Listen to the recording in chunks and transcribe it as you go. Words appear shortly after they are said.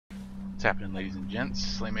What's happening, ladies and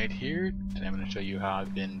gents? Slaymate here. Today I'm going to show you how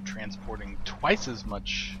I've been transporting twice as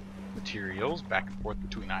much materials back and forth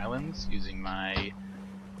between islands using my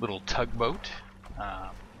little tug boat.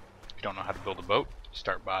 If you don't know how to build a boat,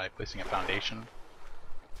 start by placing a foundation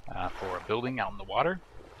for a building out in the water,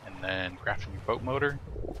 and then crafting your boat motor,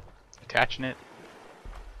 attaching it,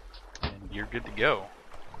 and you're good to go.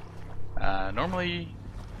 Normally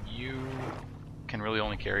you can really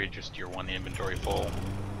only carry just your one inventory full,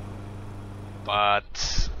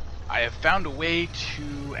 but I have found a way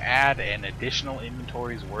to add an additional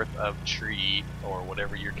inventory's worth of tree or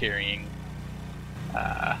whatever you're carrying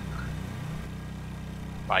by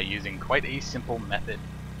using quite a simple method.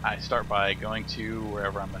 I start by going to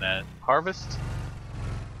wherever I'm going to harvest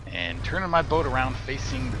and turning my boat around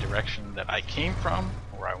facing the direction that I came from,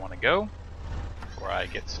 where I want to go, before I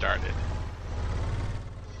get started.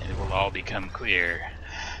 And it will all become clear.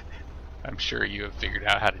 I'm sure you have figured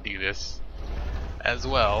out how to do this as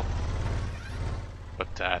well,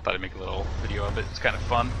 but I thought I'd make a little video of it. It's kind of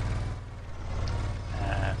fun.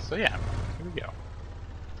 So yeah, here we go.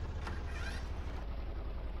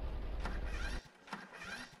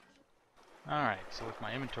 Alright, so with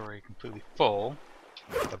my inventory completely full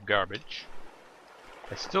of garbage,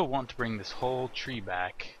 I still want to bring this whole tree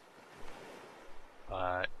back,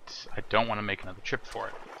 but I don't want to make another trip for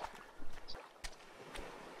it.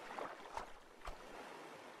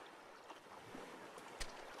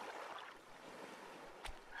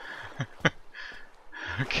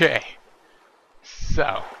 Okay,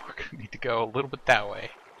 so we're going to need to go a little bit that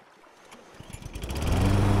way.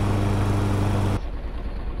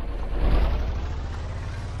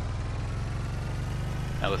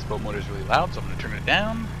 Now this boat motor is really loud, so I'm going to turn it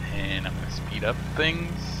down, and I'm going to speed up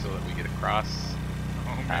things so that we get across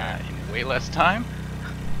in way less time.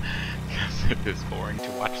 Because it is boring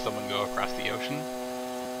to watch someone go across the ocean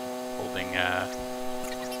holding a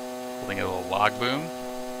little log boom.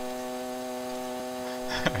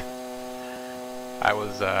 I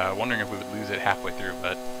was wondering if we would lose it halfway through,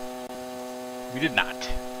 but we did not.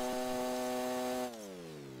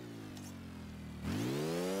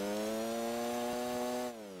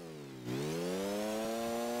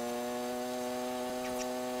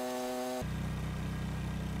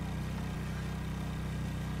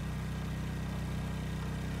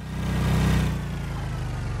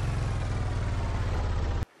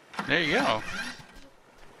 There you go.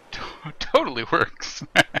 Totally works.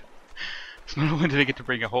 So not only did I get to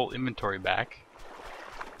bring a whole inventory back,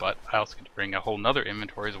 but I also get to bring a whole nother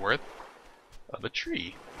inventory's worth of a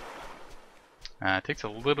tree. It takes a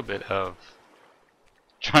little bit of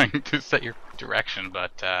trying to set your direction,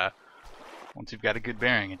 but once you've got a good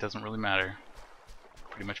bearing, it doesn't really matter.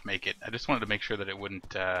 Pretty much make it. I just wanted to make sure that it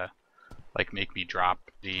wouldn't like make me drop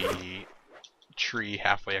the tree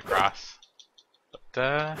halfway across,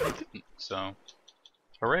 but it didn't. So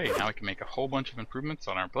hooray! Now we can make a whole bunch of improvements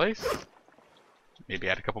on our place. Maybe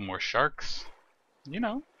add a couple more sharks. You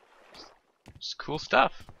know, just cool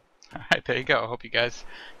stuff. Alright, there you go. I hope you guys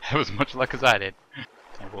have as much luck as I did.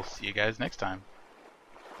 And we'll see you guys next time.